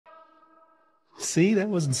See, that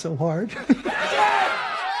wasn't so hard.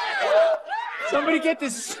 Somebody get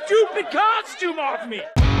this stupid costume off me!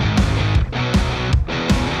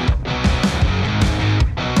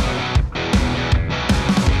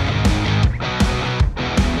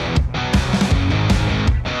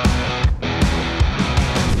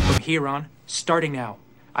 From here on, starting now,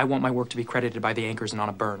 I want my work to be credited by the anchors and on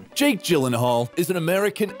a burn. Jake Gyllenhaal is an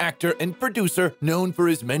American actor and producer known for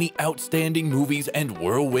his many outstanding movies and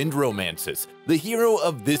whirlwind romances. The hero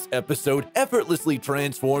of this episode effortlessly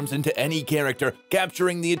transforms into any character,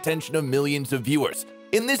 capturing the attention of millions of viewers.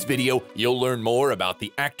 In this video, you'll learn more about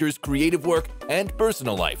the actor's creative work and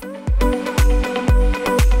personal life.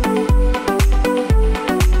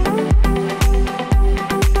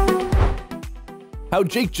 How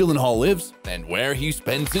Jake Gyllenhaal lives, and where he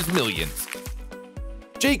spends his millions.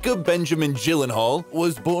 Jacob Benjamin Gyllenhaal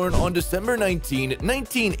was born on December 19,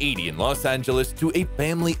 1980 in Los Angeles to a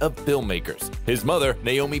family of filmmakers. His mother,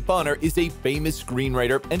 Naomi Bonner, is a famous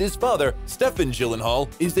screenwriter, and his father, Stephen Gyllenhaal,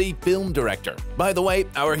 is a film director. By the way,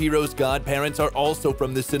 our hero's godparents are also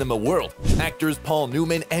from the cinema world, actors Paul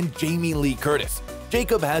Newman and Jamie Lee Curtis.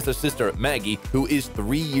 Jacob has a sister, Maggie, who is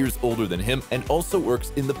 3 years older than him and also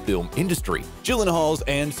works in the film industry. Gyllenhaal's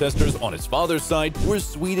ancestors on his father's side were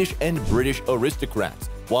Swedish and British aristocrats,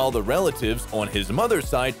 while the relatives on his mother's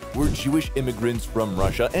side were Jewish immigrants from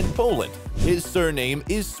Russia and Poland. His surname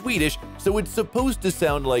is Swedish, so it's supposed to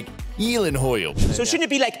sound like Gyllenhaal. So shouldn't it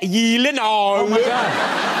be like Gyllenhaal? Oh my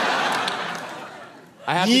God.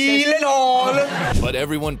 I have Gyllenhaal. But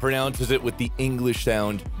everyone pronounces it with the English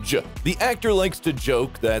sound J. The actor likes to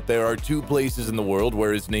joke that there are two places in the world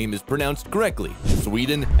where his name is pronounced correctly,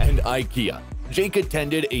 Sweden and IKEA. Jake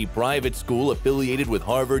attended a private school affiliated with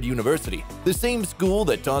Harvard University, the same school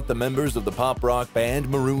that taught the members of the pop rock band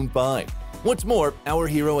Maroon 5. What's more, our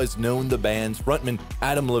hero has known the band's frontman,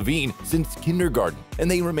 Adam Levine, since kindergarten, and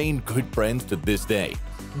they remain good friends to this day.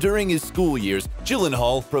 During his school years,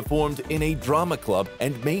 Gyllenhaal performed in a drama club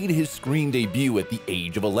and made his screen debut at the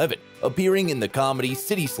age of 11, appearing in the comedy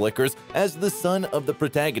City Slickers as the son of the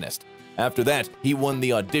protagonist. After that, he won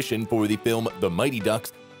the audition for the film The Mighty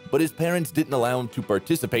Ducks, but his parents didn't allow him to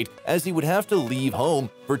participate as he would have to leave home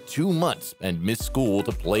for 2 months and miss school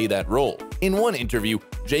to play that role. In one interview,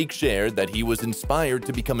 Jake shared that he was inspired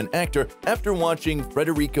to become an actor after watching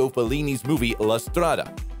Federico Fellini's movie La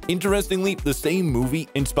Strada. Interestingly, the same movie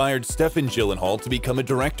inspired Stephen Gyllenhaal to become a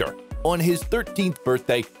director. On his 13th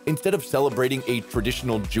birthday, instead of celebrating a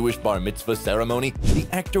traditional Jewish bar mitzvah ceremony, the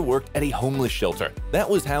actor worked at a homeless shelter. That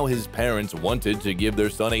was how his parents wanted to give their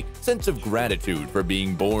son a sense of gratitude for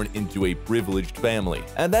being born into a privileged family.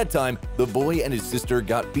 At that time, the boy and his sister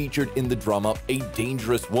got featured in the drama A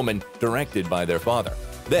Dangerous Woman, directed by their father.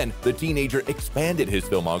 Then, the teenager expanded his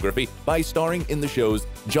filmography by starring in the shows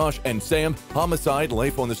Josh and Sam, Homicide,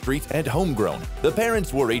 Life on the Streets, and Homegrown. The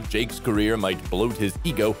parents worried Jake's career might bloat his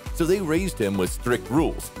ego, so they raised him with strict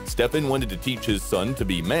rules. Stephen wanted to teach his son to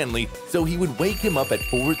be manly, so he would wake him up at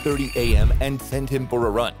 4:30 a.m. and send him for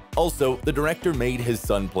a run. Also, the director made his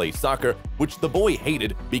son play soccer, which the boy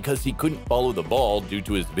hated because he couldn't follow the ball due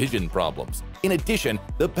to his vision problems. In addition,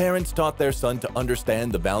 the parents taught their son to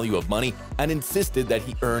understand the value of money and insisted that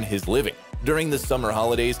he earn his living. During the summer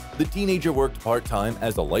holidays, the teenager worked part-time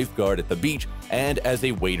as a lifeguard at the beach and as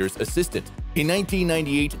a waiter's assistant. In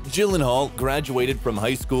 1998, Gyllenhaal graduated from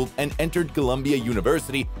high school and entered Columbia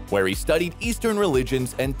University, where he studied Eastern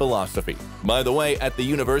religions and philosophy. By the way, at the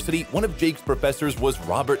university, one of Jake's professors was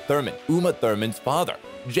Robert Thurman, Uma Thurman's father.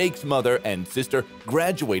 Jake's mother and sister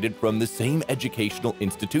graduated from the same educational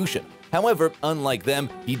institution. However, unlike them,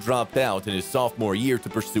 he dropped out in his sophomore year to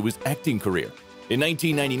pursue his acting career. In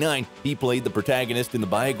 1999, he played the protagonist in the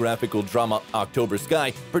biographical drama October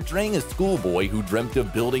Sky, portraying a schoolboy who dreamt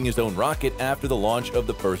of building his own rocket after the launch of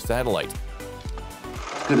the first satellite.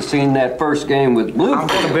 Could have seen that first game with Blue. I'm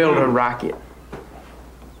gonna build a rocket.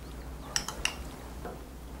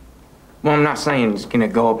 Well, I'm not saying it's gonna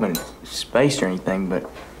go up in space or anything, but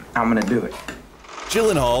I'm gonna do it.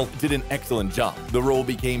 Gyllenhaal did an excellent job. The role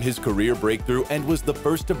became his career breakthrough and was the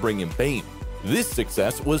first to bring him fame. This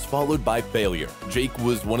success was followed by failure. Jake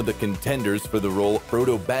was one of the contenders for the role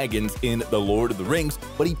Frodo Baggins in The Lord of the Rings,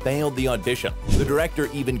 but he failed the audition. The director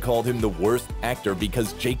even called him the worst actor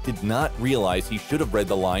because Jake did not realize he should have read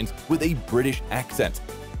the lines with a British accent.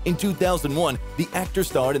 In 2001, the actor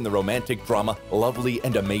starred in the romantic drama Lovely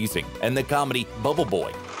and Amazing and the comedy Bubble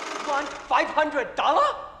Boy. You want $500?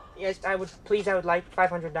 Yes, I would like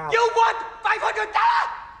 $500. You want $500?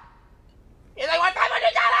 Yes, I want $500!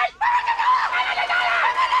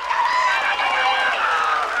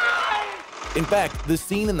 In fact, the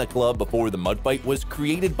scene in the club before the mud fight was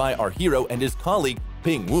created by our hero and his colleague,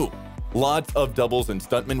 Ping Wu. Lots of doubles and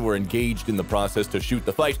stuntmen were engaged in the process to shoot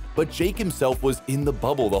the fight, but Jake himself was in the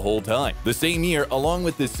bubble the whole time. The same year, along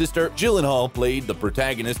with his sister, Gyllenhaal played the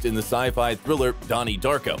protagonist in the sci-fi thriller Donnie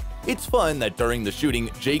Darko. It's fun that during the shooting,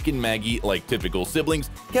 Jake and Maggie, like typical siblings,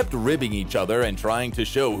 kept ribbing each other and trying to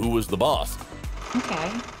show who was the boss.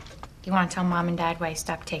 Okay. Do you want to tell Mom and Dad why you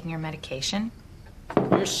stopped taking your medication?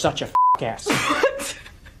 You're such a ass.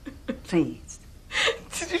 Please.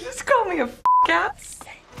 Did you just call me a ass?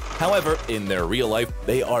 However, in their real life,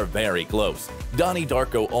 they are very close. Donnie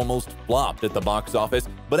Darko almost flopped at the box office,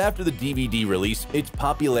 but after the DVD release, its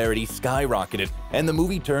popularity skyrocketed and the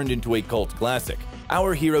movie turned into a cult classic.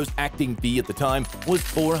 Our hero's acting fee at the time was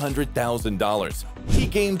 $400,000. He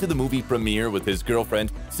came to the movie premiere with his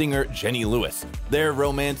girlfriend, singer Jenny Lewis. Their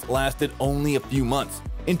romance lasted only a few months.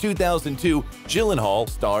 In 2002, Gyllenhaal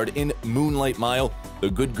starred in Moonlight Mile, The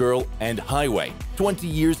Good Girl, and Highway. 20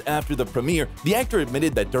 years after the premiere, the actor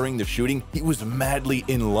admitted that during the shooting, he was madly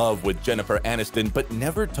in love with Jennifer Aniston but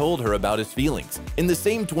never told her about his feelings. In the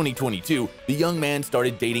same 2022, the young man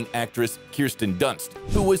started dating actress Kirsten Dunst,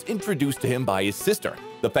 who was introduced to him by his sister.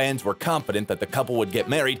 The fans were confident that the couple would get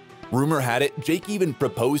married. Rumor had it, Jake even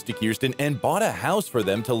proposed to Kirsten and bought a house for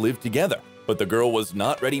them to live together. But the girl was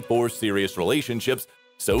not ready for serious relationships,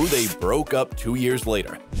 so they broke up 2 years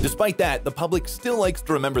later. Despite that, the public still likes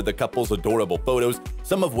to remember the couple's adorable photos,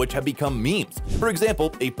 some of which have become memes. For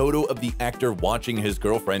example, a photo of the actor watching his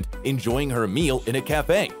girlfriend enjoying her meal in a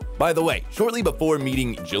cafe. By the way, shortly before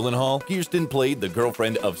meeting Gyllenhaal, Kirsten played the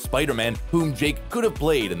girlfriend of Spider-Man, whom Jake could have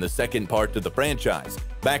played in the second part to the franchise.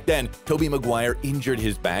 Back then, Tobey Maguire injured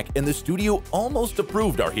his back and the studio almost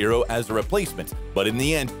approved our hero as a replacement, but in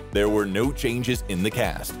the end, there were no changes in the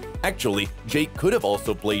cast. Actually, Jake could have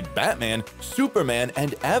also played Batman, Superman,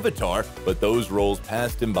 and Avatar, but those roles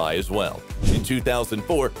passed him by as well. In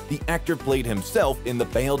 2004, the actor played himself in the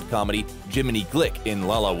failed comedy Jiminy Glick in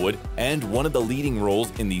Lalawood and one of the leading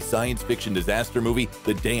roles in the science fiction disaster movie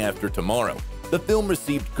The Day After Tomorrow. The film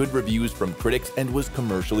received good reviews from critics and was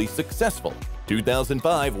commercially successful.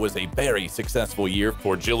 2005 was a very successful year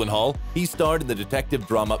for Gyllenhaal. He starred in the detective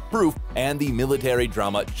drama Proof and the military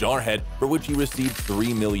drama Jarhead, for which he received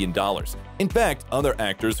 $3 million. In fact, other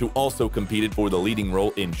actors who also competed for the leading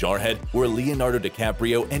role in Jarhead were Leonardo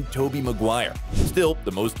DiCaprio and Tobey Maguire. Still,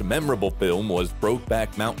 the most memorable film was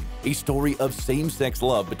Brokeback Mountain, a story of same-sex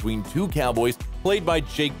love between two cowboys played by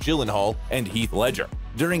Jake Gyllenhaal and Heath Ledger.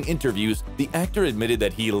 During interviews, the actor admitted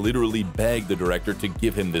that he literally begged the director to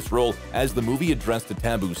give him this role, as the movie addressed a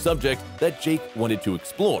taboo subject that Jake wanted to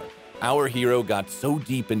explore. Our hero got so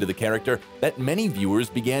deep into the character that many viewers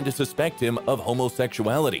began to suspect him of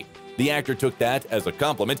homosexuality. The actor took that as a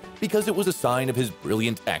compliment because it was a sign of his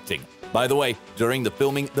brilliant acting. By the way, during the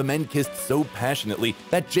filming, the men kissed so passionately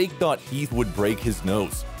that Jake thought Heath would break his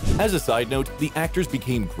nose. As a side note, the actors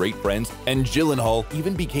became great friends, and Gyllenhaal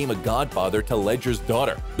even became a godfather to Ledger's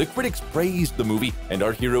daughter. The critics praised the movie, and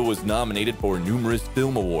our hero was nominated for numerous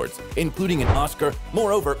film awards, including an Oscar.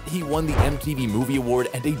 Moreover, he won the MTV Movie Award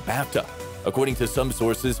and a BAFTA. According to some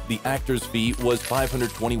sources, the actor's fee was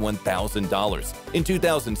 $521,000. In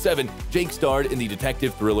 2007, Jake starred in the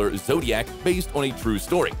detective thriller Zodiac, based on a true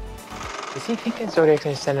story. Does he think that Zodiac's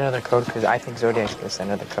gonna send another code? Because I think Zodiac's gonna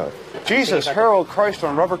send another code. Jesus, Harold Christ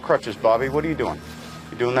on rubber crutches, Bobby. What are you doing?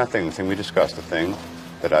 You're doing that thing, the thing we discussed, the thing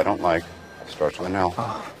that I don't like. Starts with an L.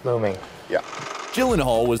 Oh, looming. Yeah.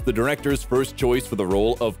 Gyllenhaal was the director's first choice for the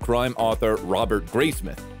role of crime author Robert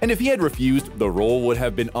Graysmith, and if he had refused, the role would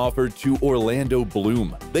have been offered to Orlando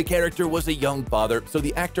Bloom. The character was a young father, so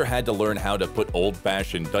the actor had to learn how to put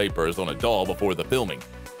old-fashioned diapers on a doll before the filming.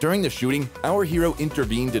 During the shooting, our hero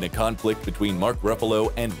intervened in a conflict between Mark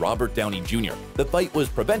Ruffalo and Robert Downey Jr. The fight was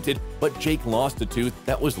prevented, but Jake lost a tooth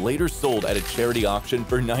that was later sold at a charity auction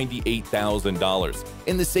for $98,000.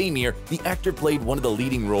 In the same year, the actor played one of the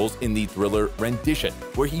leading roles in the thriller Rendition,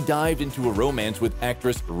 where he dived into a romance with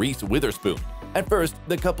actress Reese Witherspoon. At first,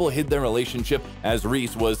 the couple hid their relationship as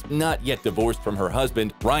Reese was not yet divorced from her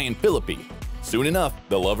husband, Ryan Phillippe. Soon enough,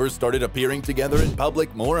 the lovers started appearing together in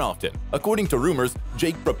public more often. According to rumors,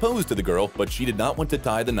 Jake proposed to the girl, but she did not want to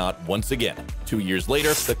tie the knot once again. 2 years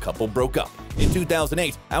later, the couple broke up. In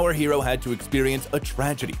 2008, our hero had to experience a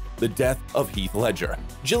tragedy, the death of Heath Ledger.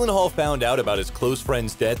 Gyllenhaal found out about his close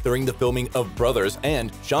friend's death during the filming of Brothers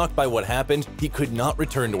and, shocked by what happened, he could not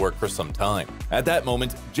return to work for some time. At that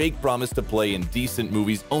moment, Jake promised to play in decent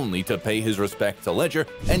movies only to pay his respect to Ledger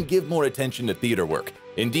and give more attention to theater work.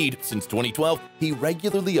 Indeed, since 2012, he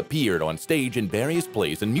regularly appeared on stage in various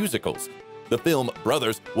plays and musicals. The film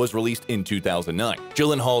Brothers was released in 2009.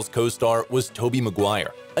 Gyllenhaal's co-star was Tobey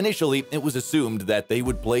Maguire. Initially, it was assumed that they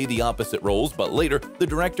would play the opposite roles, but later, the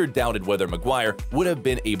director doubted whether Maguire would have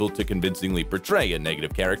been able to convincingly portray a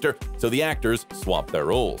negative character, so the actors swapped their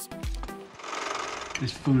roles.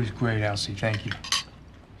 This food is great, Elsie. Thank you.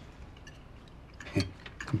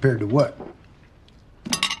 Compared to what?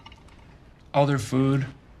 Other food.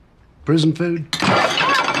 Prison food?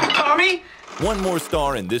 Tommy? One more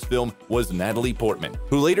star in this film was Natalie Portman,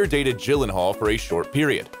 who later dated Gyllenhaal for a short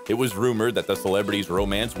period. It was rumored that the celebrity's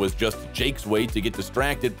romance was just Jake's way to get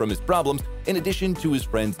distracted from his problems. In addition to his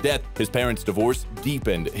friend's death, his parents' divorce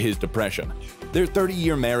deepened his depression. Their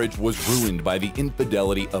 30-year marriage was ruined by the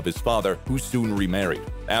infidelity of his father, who soon remarried.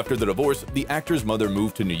 After the divorce, the actor's mother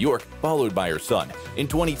moved to New York, followed by her son. In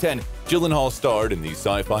 2010, Gyllenhaal starred in the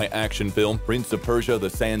sci-fi action film Prince of Persia: The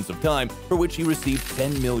Sands of Time, for which he received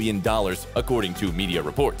 $10 million, according to media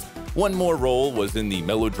reports. One more role was in the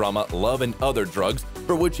melodrama Love and Other Drugs,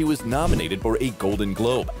 for which he was nominated for a Golden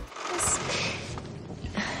Globe.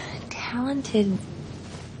 Talented,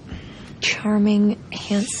 charming,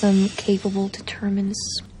 handsome, capable, determined.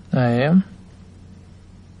 I am?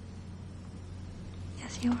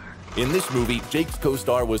 Yes, you are. In this movie, Jake's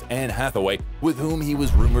co-star was Anne Hathaway, with whom he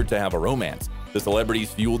was rumored to have a romance. The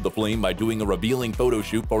celebrities fueled the flame by doing a revealing photo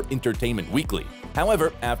shoot for Entertainment Weekly.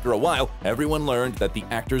 However, after a while, everyone learned that the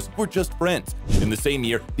actors were just friends. In the same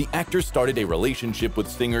year, the actor started a relationship with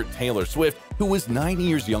singer Taylor Swift, who was 9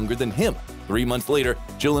 years younger than him. 3 months later,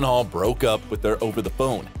 Gyllenhaal broke up with her over the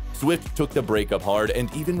phone. Swift took the breakup hard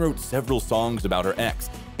and even wrote several songs about her ex.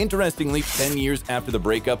 Interestingly, 10 years after the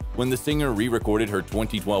breakup, when the singer re-recorded her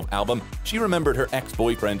 2012 album, she remembered her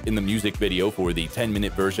ex-boyfriend in the music video for the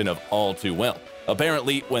 10-minute version of All Too Well.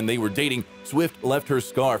 Apparently, when they were dating, Swift left her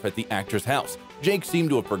scarf at the actor's house. Jake seemed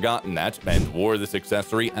to have forgotten that and wore this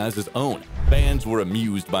accessory as his own. Fans were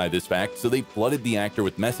amused by this fact, so they flooded the actor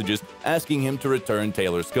with messages asking him to return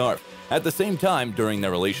Taylor's scarf. At the same time, during their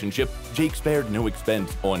relationship, Jake spared no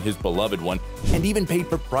expense on his beloved one and even paid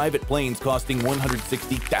for private planes costing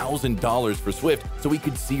 $160,000 for Swift so he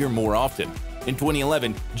could see her more often. In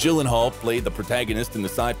 2011, Gyllenhaal played the protagonist in the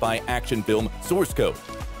sci-fi action film Source Code.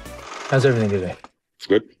 How's everything today? It's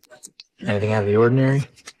good. Anything out of the ordinary?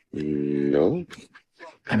 No.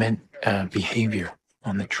 I meant behavior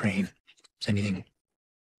on the train. Does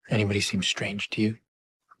anybody seem strange to you?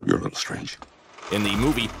 You're a little strange. In the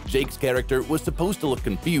movie, Jake's character was supposed to look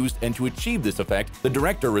confused, and to achieve this effect, the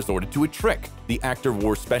director resorted to a trick. The actor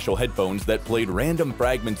wore special headphones that played random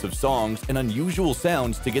fragments of songs and unusual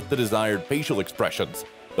sounds to get the desired facial expressions.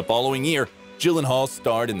 The following year, Gyllenhaal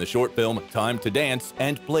starred in the short film Time to Dance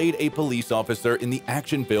and played a police officer in the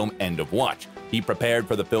action film End of Watch. He prepared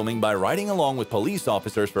for the filming by riding along with police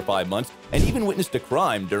officers for 5 months and even witnessed a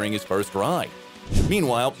crime during his first ride.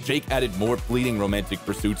 Meanwhile, Jake added more fleeting romantic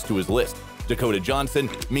pursuits to his list: Dakota Johnson,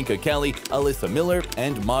 Minka Kelly, Alyssa Miller,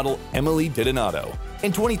 and model Emily Didonato.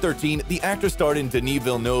 In 2013, the actor starred in Denis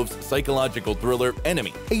Villeneuve's psychological thriller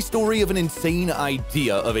Enemy, a story of an insane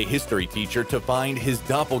idea of a history teacher to find his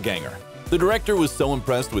doppelganger. The director was so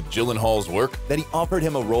impressed with Gyllenhaal's work that he offered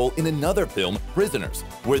him a role in another film, Prisoners,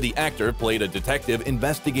 where the actor played a detective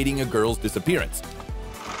investigating a girl's disappearance.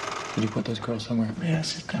 Did you put those girls somewhere?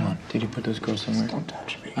 Yes. Come on. Did you put those girls somewhere? Don't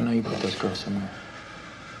touch me. I know you put those girls somewhere.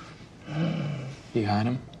 Do you hide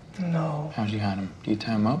them? No. How'd you hide them? Do you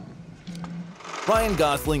tie them up? Ryan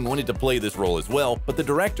Gosling wanted to play this role as well, but the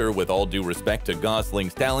director, with all due respect to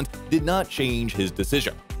Gosling's talent, did not change his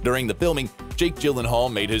decision. During the filming, Jake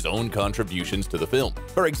Gyllenhaal made his own contributions to the film.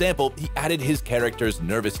 For example, he added his character's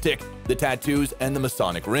nervous tic, the tattoos, and the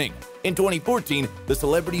Masonic ring. In 2014, the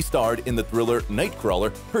celebrity starred in the thriller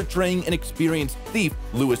Nightcrawler, portraying an experienced thief,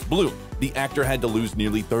 Louis Bloom. The actor had to lose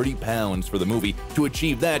nearly 30 pounds for the movie. To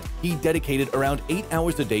achieve that, he dedicated around 8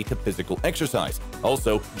 hours a day to physical exercise.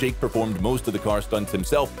 Also, Jake performed most of the car stunts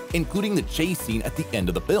himself, including the chase scene at the end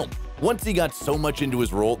of the film. Once he got so much into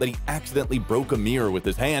his role that he accidentally broke a mirror with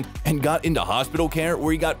his hand and got into hospital care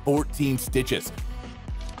where he got 14 stitches.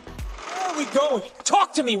 Where are we going?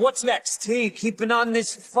 Talk to me. What's next? T, keeping on this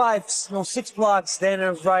 6 blocks, then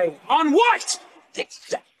a right. On what?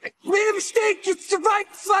 Made a mistake. It's the right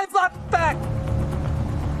 5 blocks back.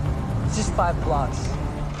 It's just 5 blocks.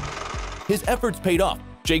 His efforts paid off.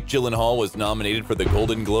 Jake Gyllenhaal was nominated for the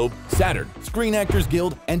Golden Globe, Saturn, Screen Actors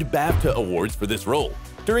Guild, and BAFTA awards for this role.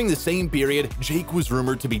 During the same period, Jake was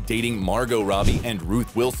rumored to be dating Margot Robbie and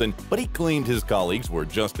Ruth Wilson, but he claimed his colleagues were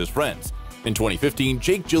just his friends. In 2015,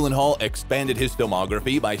 Jake Gyllenhaal expanded his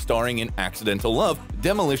filmography by starring in Accidental Love,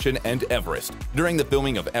 Demolition, and Everest. During the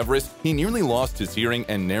filming of Everest, he nearly lost his hearing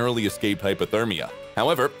and narrowly escaped hypothermia.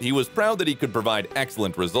 However, he was proud that he could provide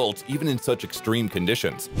excellent results even in such extreme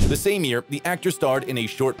conditions. The same year, the actor starred in a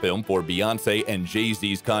short film for Beyoncé and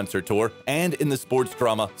Jay-Z's concert tour and in the sports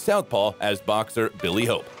drama Southpaw as boxer Billy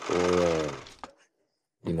Hope. Or,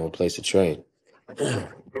 place to train. And,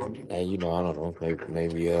 I don't know,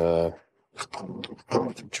 maybe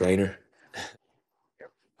trainer.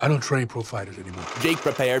 I don't train pro fighters anymore. Jake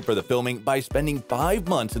prepared for the filming by spending 5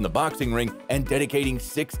 months in the boxing ring and dedicating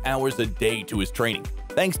 6 hours a day to his training.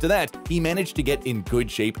 Thanks to that, he managed to get in good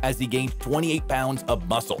shape as he gained 28 pounds of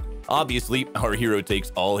muscle. Obviously, our hero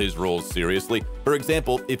takes all his roles seriously. For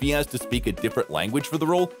example, if he has to speak a different language for the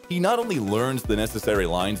role, he not only learns the necessary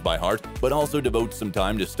lines by heart, but also devotes some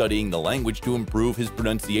time to studying the language to improve his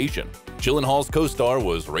pronunciation. Gyllenhaal's co-star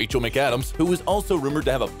was Rachel McAdams, who was also rumored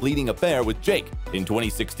to have a fleeting affair with Jake. In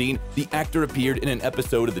 2016, the actor appeared in an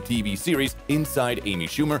episode of the TV series Inside Amy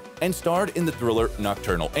Schumer and starred in the thriller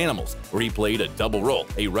Nocturnal Animals, where he played a double role,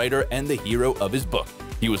 a writer and the hero of his book.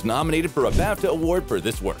 He was nominated for a BAFTA award for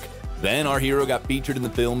this work. Then our hero got featured in the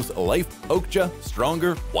films Life, Okja,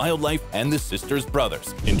 Stronger, Wildlife, and The Sisters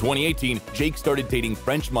Brothers. In 2018, Jake started dating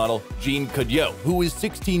French model Jean Cudillot, who is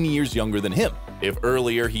 16 years younger than him. If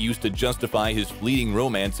earlier he used to justify his fleeting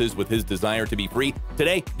romances with his desire to be free,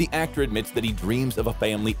 today the actor admits that he dreams of a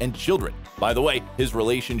family and children. By the way, his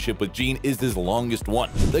relationship with Jean is his longest one.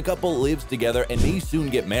 The couple lives together and may soon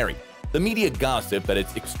get married. The media gossip that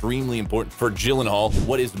it's extremely important for Gyllenhaal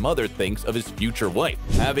what his mother thinks of his future wife.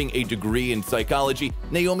 Having a degree in psychology,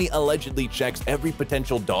 Naomi allegedly checks every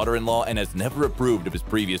potential daughter-in-law and has never approved of his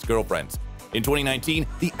previous girlfriends. In 2019,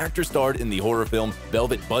 the actor starred in the horror film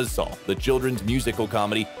Velvet Buzzsaw, the children's musical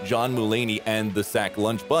comedy John Mulaney and the Sack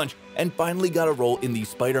Lunch Bunch, and finally got a role in the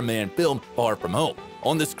Spider-Man film Far From Home.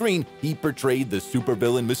 On the screen, he portrayed the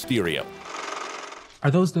supervillain Mysterio.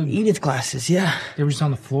 Are those the Edith glasses, yeah. They were just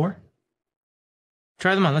on the floor?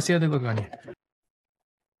 Try them on. Let's see how they look on you.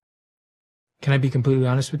 Can I be completely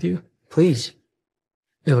honest with you? Please.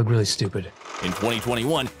 They look really stupid. In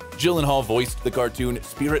 2021, Gyllenhaal voiced the cartoon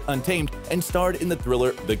Spirit Untamed and starred in the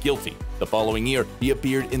thriller The Guilty. The following year, he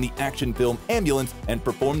appeared in the action film Ambulance and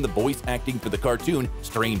performed the voice acting for the cartoon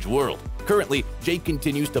Strange World. Currently, Jake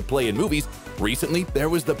continues to play in movies. Recently, there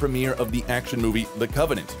was the premiere of the action movie The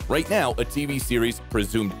Covenant. Right now, a TV series,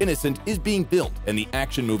 Presumed Innocent, is being filmed, and the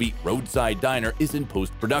action movie Roadside Diner is in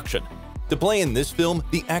post-production. To play in this film,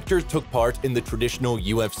 the actor took part in the traditional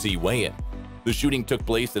UFC weigh-in. The shooting took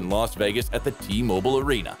place in Las Vegas at the T-Mobile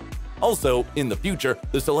Arena. Also, in the future,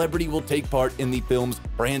 the celebrity will take part in the films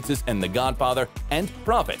Francis and the Godfather and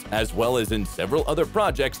Prophet, as well as in several other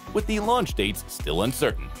projects with the launch dates still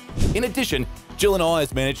uncertain. In addition, Gyllenhaal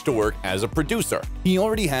has managed to work as a producer. He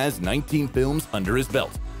already has 19 films under his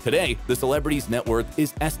belt. Today, the celebrity's net worth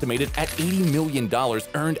is estimated at $80 million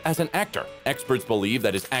earned as an actor. Experts believe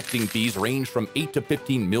that his acting fees range from $8 to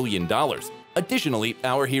 $15 million. Additionally,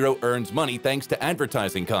 our hero earns money thanks to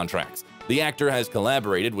advertising contracts. The actor has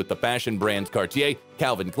collaborated with the fashion brands Cartier,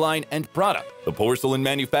 Calvin Klein, and Prada, the porcelain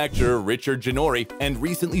manufacturer Richard Ginori, and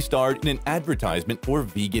recently starred in an advertisement for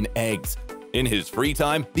vegan eggs. In his free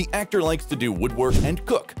time, the actor likes to do woodwork and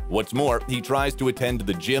cook. What's more, he tries to attend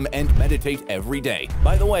the gym and meditate every day.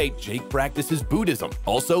 By the way, Jake practices Buddhism.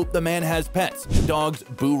 Also, the man has pets, dogs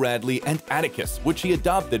Boo Radley and Atticus, which he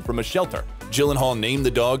adopted from a shelter. Gyllenhaal named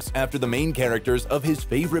the dogs after the main characters of his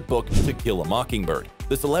favorite book, To Kill a Mockingbird.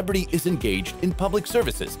 The celebrity is engaged in public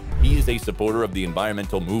services. He is a supporter of the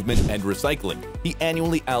environmental movement and recycling. He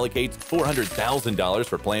annually allocates $400,000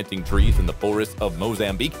 for planting trees in the forests of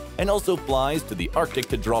Mozambique and also flies to the Arctic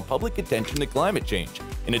to draw public attention to climate change.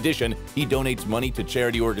 In addition, he donates money to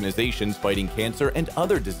charity organizations fighting cancer and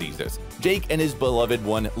other diseases. Jake and his beloved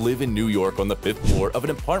one live in New York on the 5th floor of an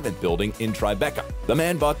apartment building in Tribeca. The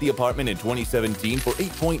man bought the apartment in 2017 for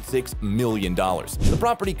 $8.6 million. The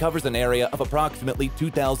property covers an area of approximately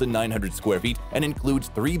 2,900 square feet and includes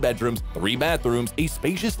 3 bedrooms, 3 bathrooms, a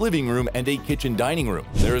spacious living room, and a kitchen dining room.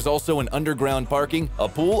 There is also an underground parking, a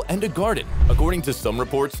pool, and a garden. According to some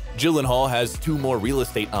reports, Gyllenhaal has 2 more real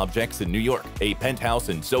estate objects in New York, a penthouse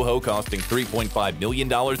in Soho costing $3.5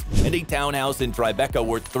 million and a townhouse in Tribeca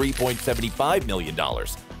worth $3.75 million.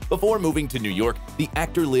 Before moving to New York, the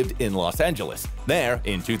actor lived in Los Angeles. There,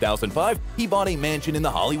 in 2005, he bought a mansion in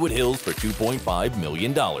the Hollywood Hills for $2.5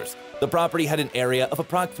 million. The property had an area of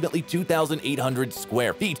approximately 2,800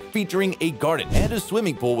 square feet, featuring a garden and a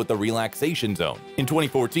swimming pool with a relaxation zone. In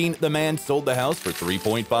 2014, the man sold the house for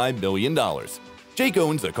 $3.5 million. Jake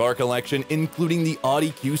owns a car collection including the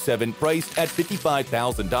Audi Q7 priced at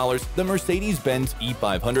 $55,000, the Mercedes-Benz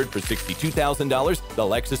E500 for $62,000, the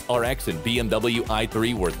Lexus RX and BMW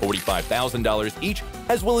i3 worth $45,000 each,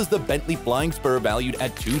 as well as the Bentley Flying Spur valued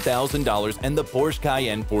at $2,000 and the Porsche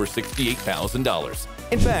Cayenne for $68,000.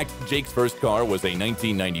 In fact, Jake's first car was a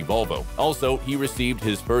 1990 Volvo. Also, he received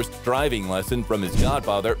his first driving lesson from his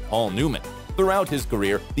godfather, Paul Newman. Throughout his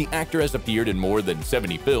career, the actor has appeared in more than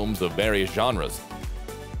 70 films of various genres.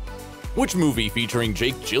 Which movie featuring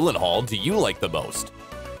Jake Gyllenhaal do you like the most?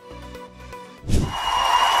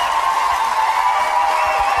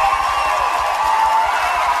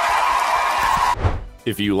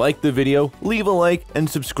 If you liked the video, leave a like and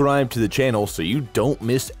subscribe to the channel so you don't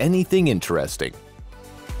miss anything interesting.